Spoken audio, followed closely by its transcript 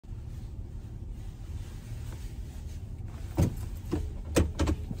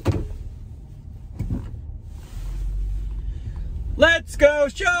go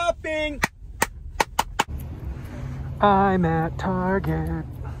shopping. I'm at Target.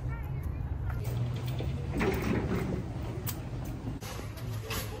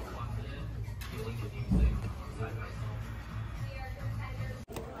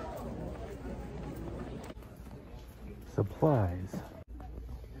 Supplies.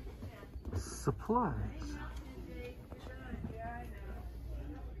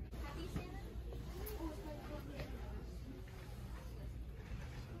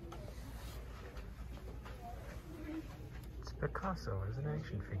 It's Picasso as an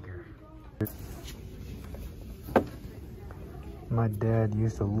action figure. My dad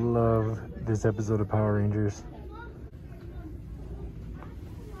used to love this episode of Power Rangers.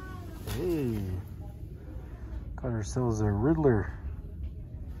 Hey, got ourselves a Riddler.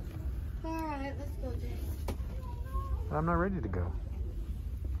 Alright, let's go, Jay. But I'm not ready to go.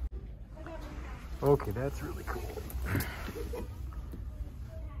 Okay, that's really cool.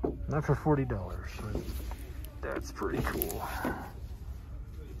 Not for $40, but that's pretty cool.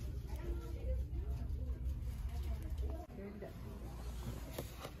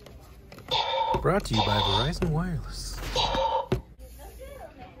 Brought to you by Verizon Wireless.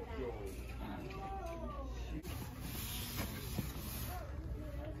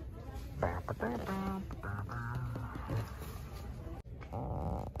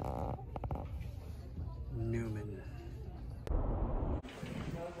 Newman.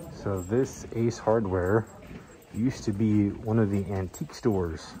 So this Ace Hardware used to be one of the antique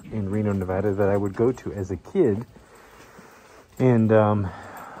stores in Reno, Nevada that I would go to as a kid and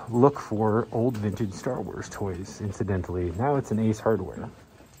look for old vintage Star Wars toys, incidentally. Now it's an Ace Hardware.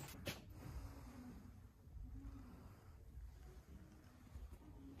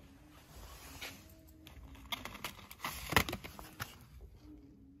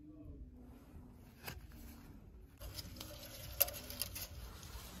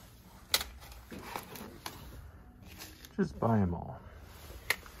 Just buy them all.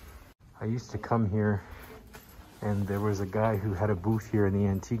 I used to come here and there was a guy who had a booth here in the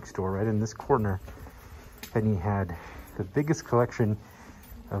antique store right in this corner, and he had the biggest collection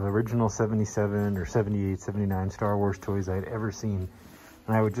of original 77 or 78, 79 Star Wars toys I'd ever seen.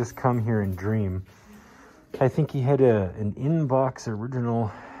 And I would just come here and dream. I think he had an in-box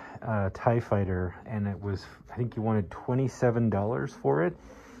original TIE Fighter, and it was, I think he wanted $27 for it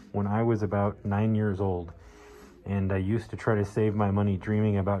when I was about 9 years old. And I used to try to save my money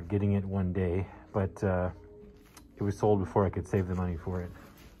dreaming about getting it one day, but it was sold before I could save the money for it.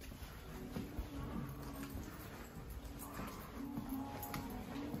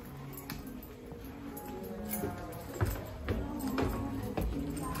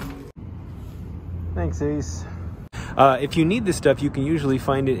 Thanks, Ace. If you need this stuff, you can usually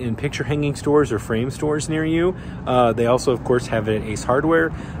find it in picture hanging stores or frame stores near you. They also, of course, have it at Ace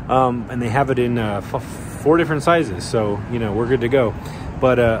Hardware, and they have it in 4 different sizes, so, you know, we're good to go.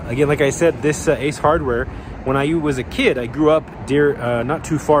 But again, like I said, this Ace Hardware, when I was a kid, I grew up not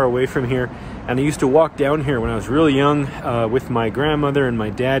too far away from here, and I used to walk down here when I was really young with my grandmother and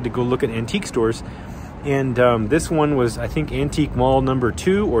my dad to go look at antique stores. And this one was, I think, Antique Mall number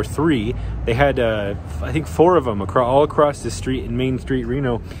 2 or 3. They had, I think, 4 of them all across the street in Main Street,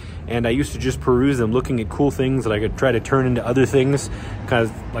 Reno. And I used to just peruse them, looking at cool things that I could try to turn into other things. Because,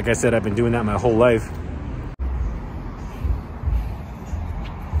 like I said, I've been doing that my whole life.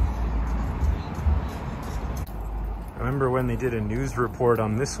 I remember when they did a news report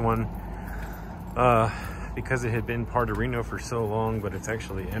on this one, because it had been part of Reno for so long, but it's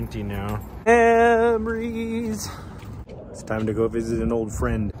actually empty now. Memories! It's time to go visit an old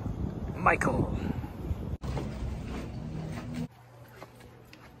friend, Michael.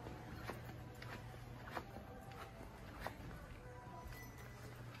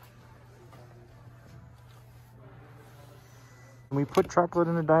 Can we put chocolate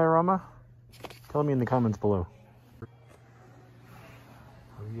in a diorama? Tell me in the comments below.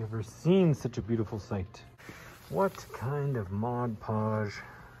 Have you ever seen such a beautiful sight? What kind of Mod Podge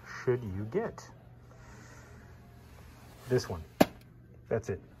should you get? This one. That's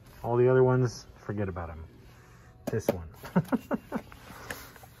it. All the other ones, forget about them. This one.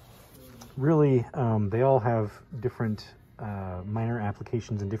 Really, they all have different minor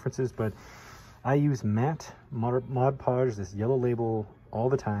applications and differences, but I use matte Mod Podge, this yellow label, all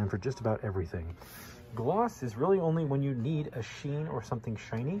the time for just about everything. Gloss is really only when you need a sheen or something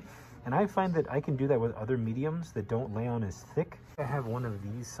shiny, and I find that I can do that with other mediums that don't lay on as thick. I have one of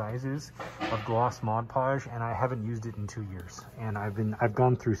these sizes of gloss Mod Podge, and I haven't used it in 2 years, and I've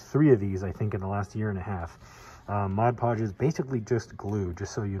gone through 3 of these, I think, in the last year and a half. Mod Podge is basically just glue,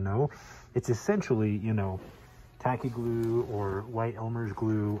 just so you know. It's essentially, you know, tacky glue or white Elmer's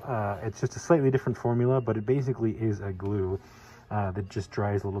glue. It's just a slightly different formula, but it basically is a glue that just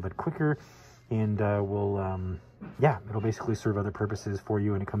dries a little bit quicker and yeah, it'll basically serve other purposes for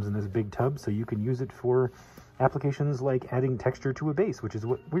you. And it comes in this big tub, so you can use it for applications like adding texture to a base, which is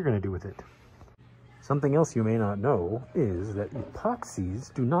what we're going to do with it. Something else you may not know is that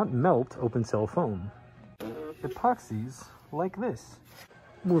epoxies do not melt open cell foam. Epoxies like this.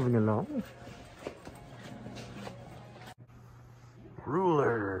 Moving along.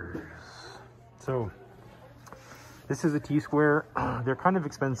 Rulers. So this is a T-square. They're kind of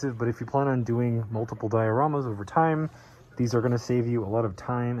expensive, but if you plan on doing multiple dioramas over time, these are going to save you a lot of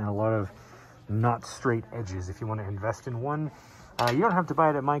time and a lot of not straight edges if you want to invest in one. You don't have to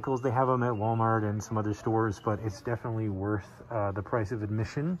buy it at Michael's. They have them at Walmart and some other stores, but it's definitely worth the price of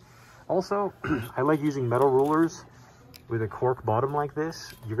admission. Also, I like using metal rulers with a cork bottom like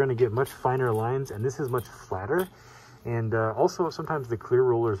this. You're going to get much finer lines, and this is much flatter. And also, sometimes the clear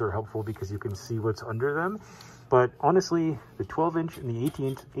rulers are helpful because you can see what's under them. But honestly, the 12-inch and the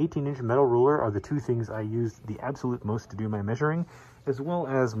 18-inch metal ruler are the two things I use the absolute most to do my measuring, as well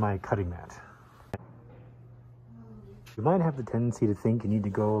as my cutting mat. You might have the tendency to think you need to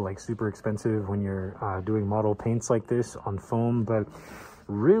go like super expensive when you're doing model paints like this on foam, but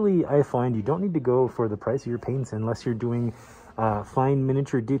really I find you don't need to go for the price of your paints unless you're doing fine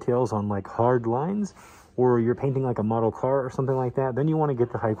miniature details on like hard lines, or you're painting like a model car or something like that. Then you want to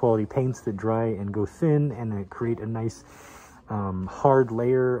get the high quality paints that dry and go thin and create a nice hard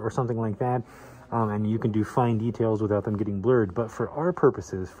layer or something like that. And you can do fine details without them getting blurred. But for our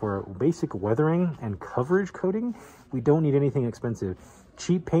purposes, for basic weathering and coverage coating, we don't need anything expensive.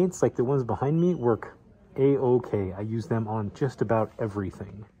 Cheap paints like the ones behind me work a-okay. I use them on just about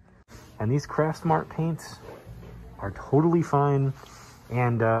everything. And these Craftsmart paints are totally fine.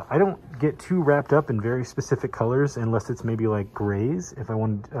 And I don't get too wrapped up in very specific colors unless it's maybe like grays, if I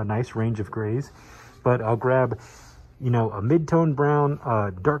want a nice range of grays. But I'll grab, you know, a mid-tone brown,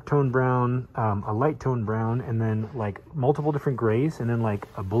 a dark tone brown, a light tone brown, and then like multiple different grays, and then like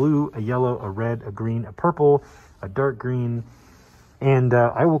a blue, a yellow, a red, a green, a purple, a dark green. And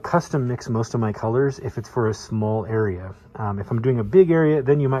I will custom mix most of my colors if it's for a small area. If I'm doing a big area,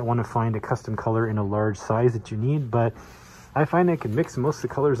 then you might want to find a custom color in a large size that you need. But I find I can mix most of the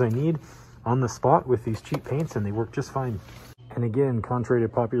colors I need on the spot with these cheap paints, and they work just fine. And again, contrary to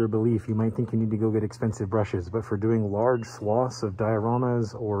popular belief, you might think you need to go get expensive brushes, but for doing large swaths of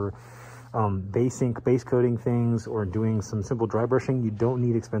dioramas or base coating things or doing some simple dry brushing, you don't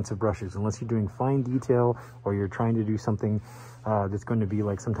need expensive brushes unless you're doing fine detail or you're trying to do something that's going to be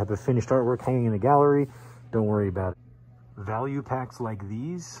like some type of finished artwork hanging in a gallery. Don't worry about it. Value packs like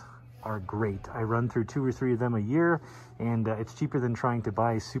these are great. I run through 2 or 3 of them a year, and it's cheaper than trying to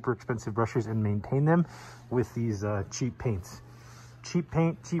buy super expensive brushes and maintain them with these cheap paints. Cheap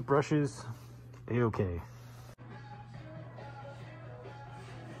paint, cheap brushes, a-okay.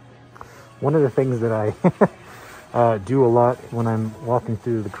 One of the things that I do a lot when I'm walking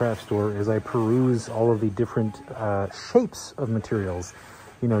through the craft store is I peruse all of the different shapes of materials.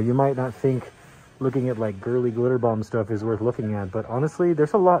 You know, you might not think looking at like girly glitter bomb stuff is worth looking at, but honestly,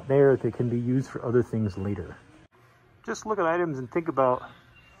 there's a lot there that can be used for other things later. Just look at items and think about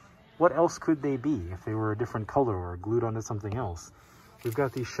what else could they be if they were a different color or glued onto something else. We've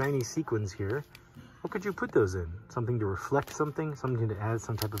got these shiny sequins here. What could you put those in? Something to reflect something? Something to add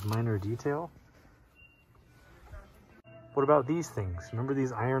some type of minor detail? What about these things? Remember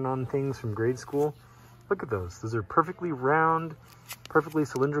these iron-on things from grade school? Look at those. Those are perfectly round, perfectly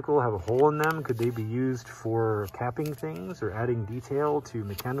cylindrical, have a hole in them. Could they be used for capping things or adding detail to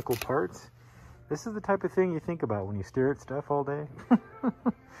mechanical parts? This is the type of thing you think about when you stare at stuff all day.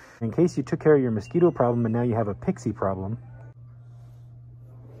 In case you took care of your mosquito problem and now you have a pixie problem.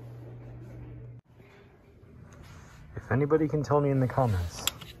 If anybody can tell me in the comments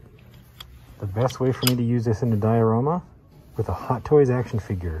the best way for me to use this in a diorama with a Hot Toys action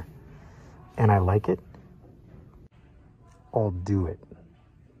figure, and I like it, I'll do it.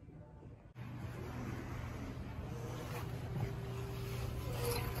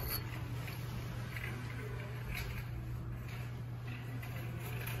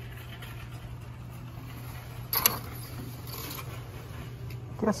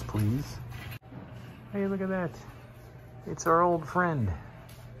 Yes, please. Hey, look at that. It's our old friend,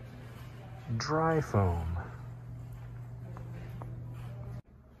 dry foam.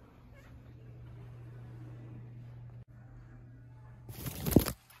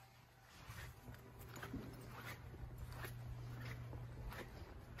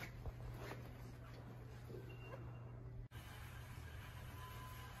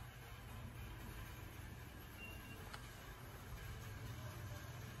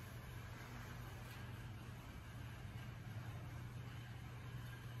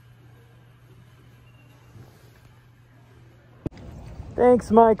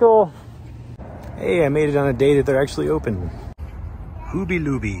 Thanks, Michael. Hey, I made it on a day that they're actually open. Hooby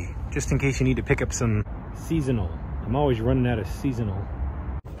Looby, just in case you need to pick up some seasonal. I'm always running out of seasonal.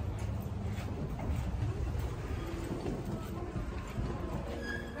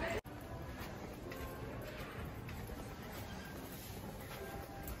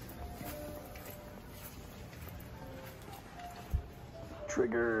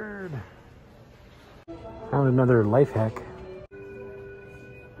 Triggered. Found another life hack.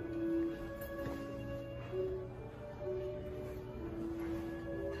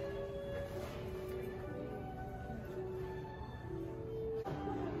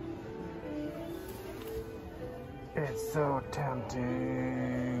 It's so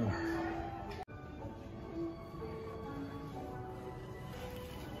tempting.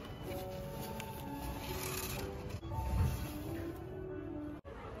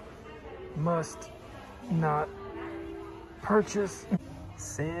 Must not purchase.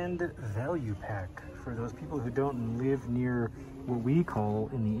 Sand value pack for those people who don't live near what we call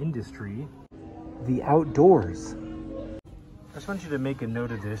in the industry the outdoors. I just want you to make a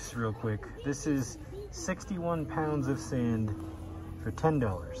note of this real quick. This is 61 pounds of sand for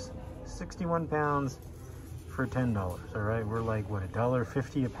 $10. 61 pounds for $10. All right, we're like what,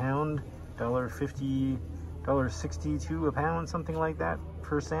 $1.50 a pound, $1.50, $1.62 a pound, something like that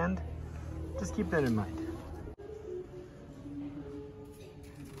for sand. Just keep that in mind.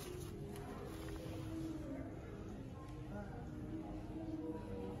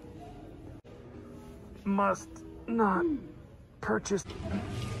 Must not purchase.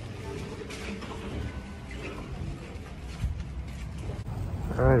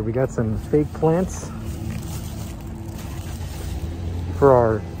 All right, we got some fake plants for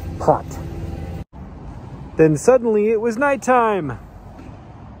our pot. Then suddenly it was nighttime.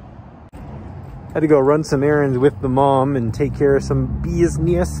 Had to go run some errands with the mom and take care of some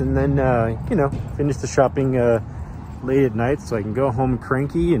business, and then, you know, finish the shopping late at night so I can go home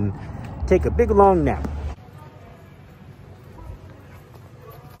cranky and take a big long nap.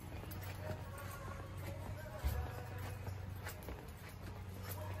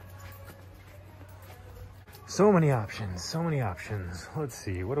 So many options, so many options. Let's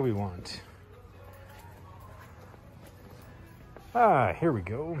see, what do we want? Ah, here we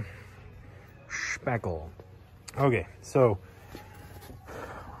go. Spackle. Okay, so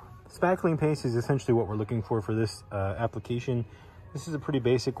spackling paste is essentially what we're looking for this application. This is a pretty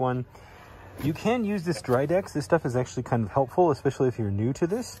basic one. You can use this Drydex. This stuff is actually kind of helpful, especially if you're new to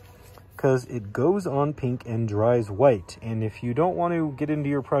this, because it goes on pink and dries white. And if you don't want to get into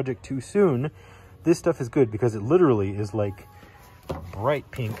your project too soon, this stuff is good because it literally is like bright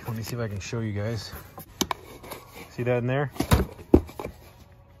pink. Let me see if I can show you guys. See that in there?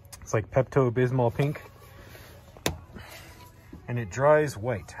 It's like Pepto-Bismol pink. And it dries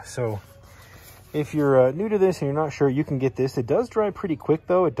white. So if you're new to this and you're not sure, you can get this. It does dry pretty quick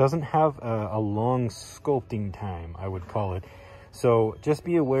though. It doesn't have a long sculpting time, I would call it. So just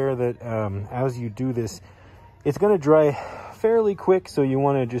be aware that as you do this, it's going to dry fairly quick. So you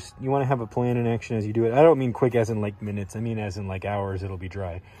want to have a plan in action as you do it. I don't mean quick as in like minutes. I mean as in like hours it'll be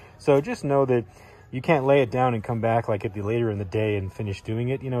dry. So just know that you can't lay it down and come back like at the later in the day and finish doing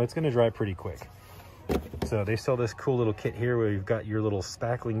it. You know, it's going to dry pretty quick. So they sell this cool little kit here where you've got your little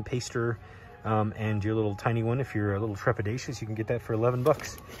spackling paster and your little tiny one. If you're a little trepidatious, you can get that for 11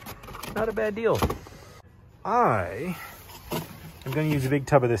 bucks. Not a bad deal. I'm going to use a big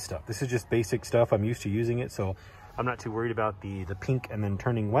tub of this stuff. This is just basic stuff. I'm used to using it, so I'm not too worried about the pink and then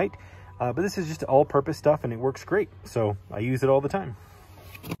turning white. But this is just all-purpose stuff, and it works great. So I use it all the time.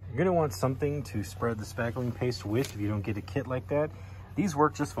 You're going to want something to spread the spackling paste with if you don't get a kit like that. These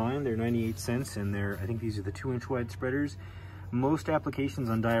work just fine. They're 98 cents, and I think these are the 2-inch wide spreaders. Most applications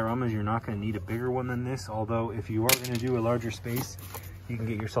on dioramas, you're not going to need a bigger one than this, although if you are going to do a larger space, you can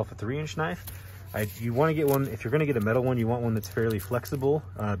get yourself a 3-inch knife. You want to get one, if you're going to get a metal one, you want one that's fairly flexible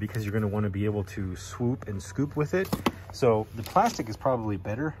because you're going to want to be able to swoop and scoop with it. So the plastic is probably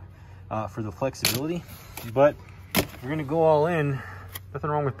better for the flexibility, but if you're going to go all in, nothing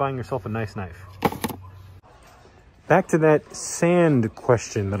wrong with buying yourself a nice knife. Back to that sand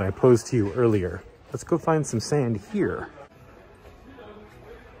question that I posed to you earlier. Let's go find some sand here.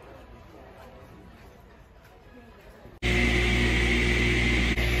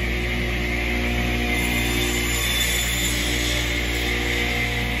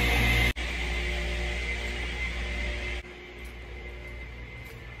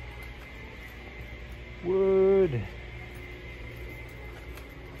 Wood.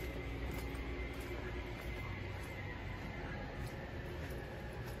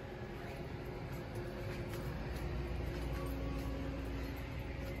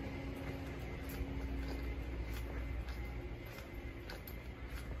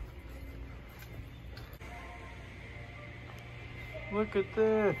 Look at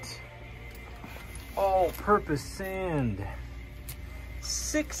that. All-purpose sand.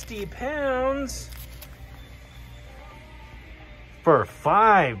 60 pounds for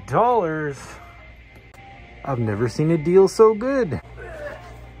 $5. I've never seen a deal so good.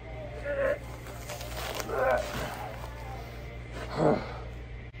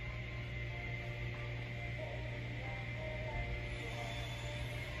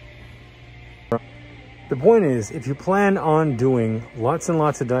 The point is, if you plan on doing lots and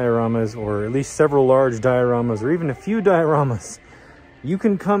lots of dioramas, or at least several large dioramas, or even a few dioramas, you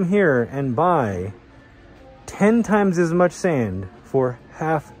can come here and buy 10 times as much sand for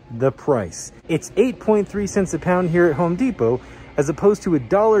half the price. It's 8.3 cents a pound here at Home Depot, as opposed to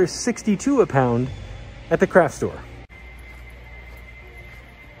 $1.62 a pound at the craft store.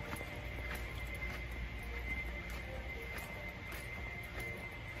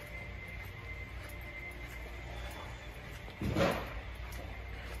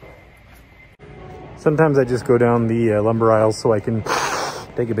 Sometimes I just go down the lumber aisles so I can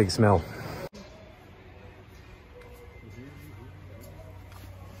take a big smell.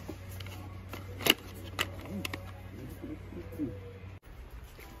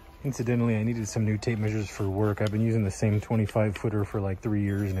 Incidentally, I needed some new tape measures for work. I've been using the same 25 footer for like 3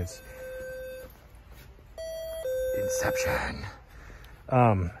 years and it's Inception.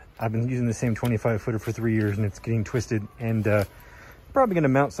 I've been using the same 25 footer for 3 years and it's getting twisted, and probably gonna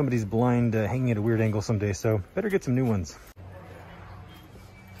mount somebody's blind hanging at a weird angle someday, so better get some new ones.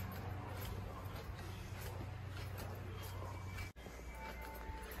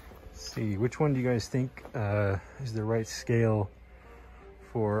 Let's see, which one do you guys think is the right scale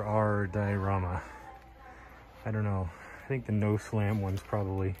for our diorama? I don't know. I think the no slam one's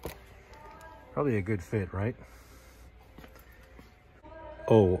probably a good fit, right?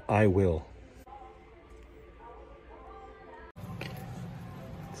 Oh, I will.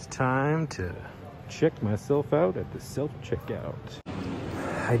 It's time to check myself out at the self-checkout.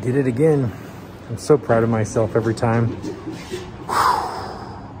 I did it again. I'm so proud of myself every time.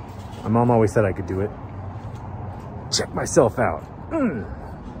 My mom always said I could do it. Check myself out.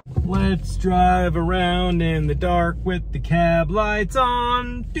 Let's drive around in the dark with the cab lights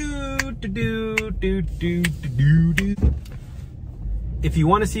on. If you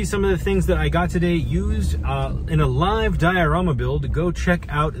want to see some of the things that I got today used in a live diorama build, go check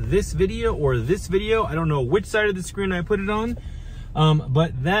out this video or this video. I don't know which side of the screen I put it on,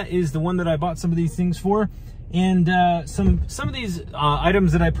 but that is the one that I bought some of these things for. And some of these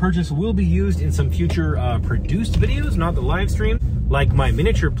items that I purchased will be used in some future produced videos, not the live stream, like my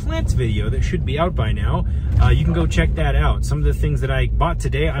miniature plants video that should be out by now. You can go check that out. Some of the things that I bought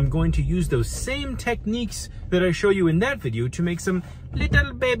today, I'm going to use those same techniques that I show you in that video to make some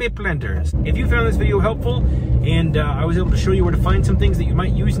little baby planters. If you found this video helpful and I was able to show you where to find some things that you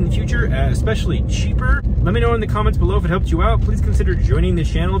might use in the future, especially cheaper, let me know in the comments below if it helped you out. Please consider joining the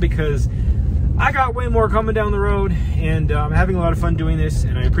channel because I got way more coming down the road, and I'm having a lot of fun doing this,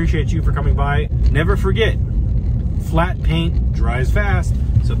 and I appreciate you for coming by. Never forget, flat paint dries fast,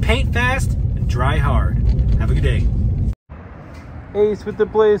 so paint fast and dry hard. Have a good day. Ace with the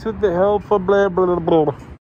place with the help of blah blah blah.